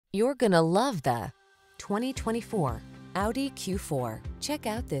You're gonna love the 2024 Audi Q4. Check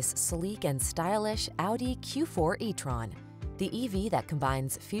out this sleek and stylish Audi Q4 e-Tron, the EV that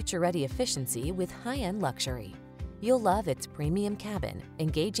combines future-ready efficiency with high-end luxury. You'll love its premium cabin,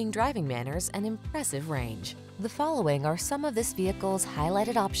 engaging driving manners, and impressive range. The following are some of this vehicle's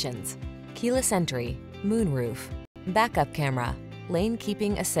highlighted options: keyless entry, moonroof, backup camera, lane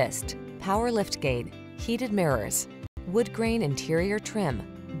keeping assist, power liftgate, heated mirrors, woodgrain interior trim,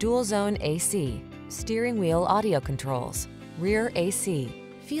 dual zone AC, steering wheel audio controls, rear AC.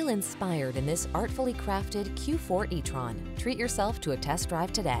 Feel inspired in this artfully crafted Q4 e-Tron. Treat yourself to a test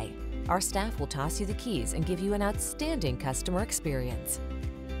drive today. Our staff will toss you the keys and give you an outstanding customer experience.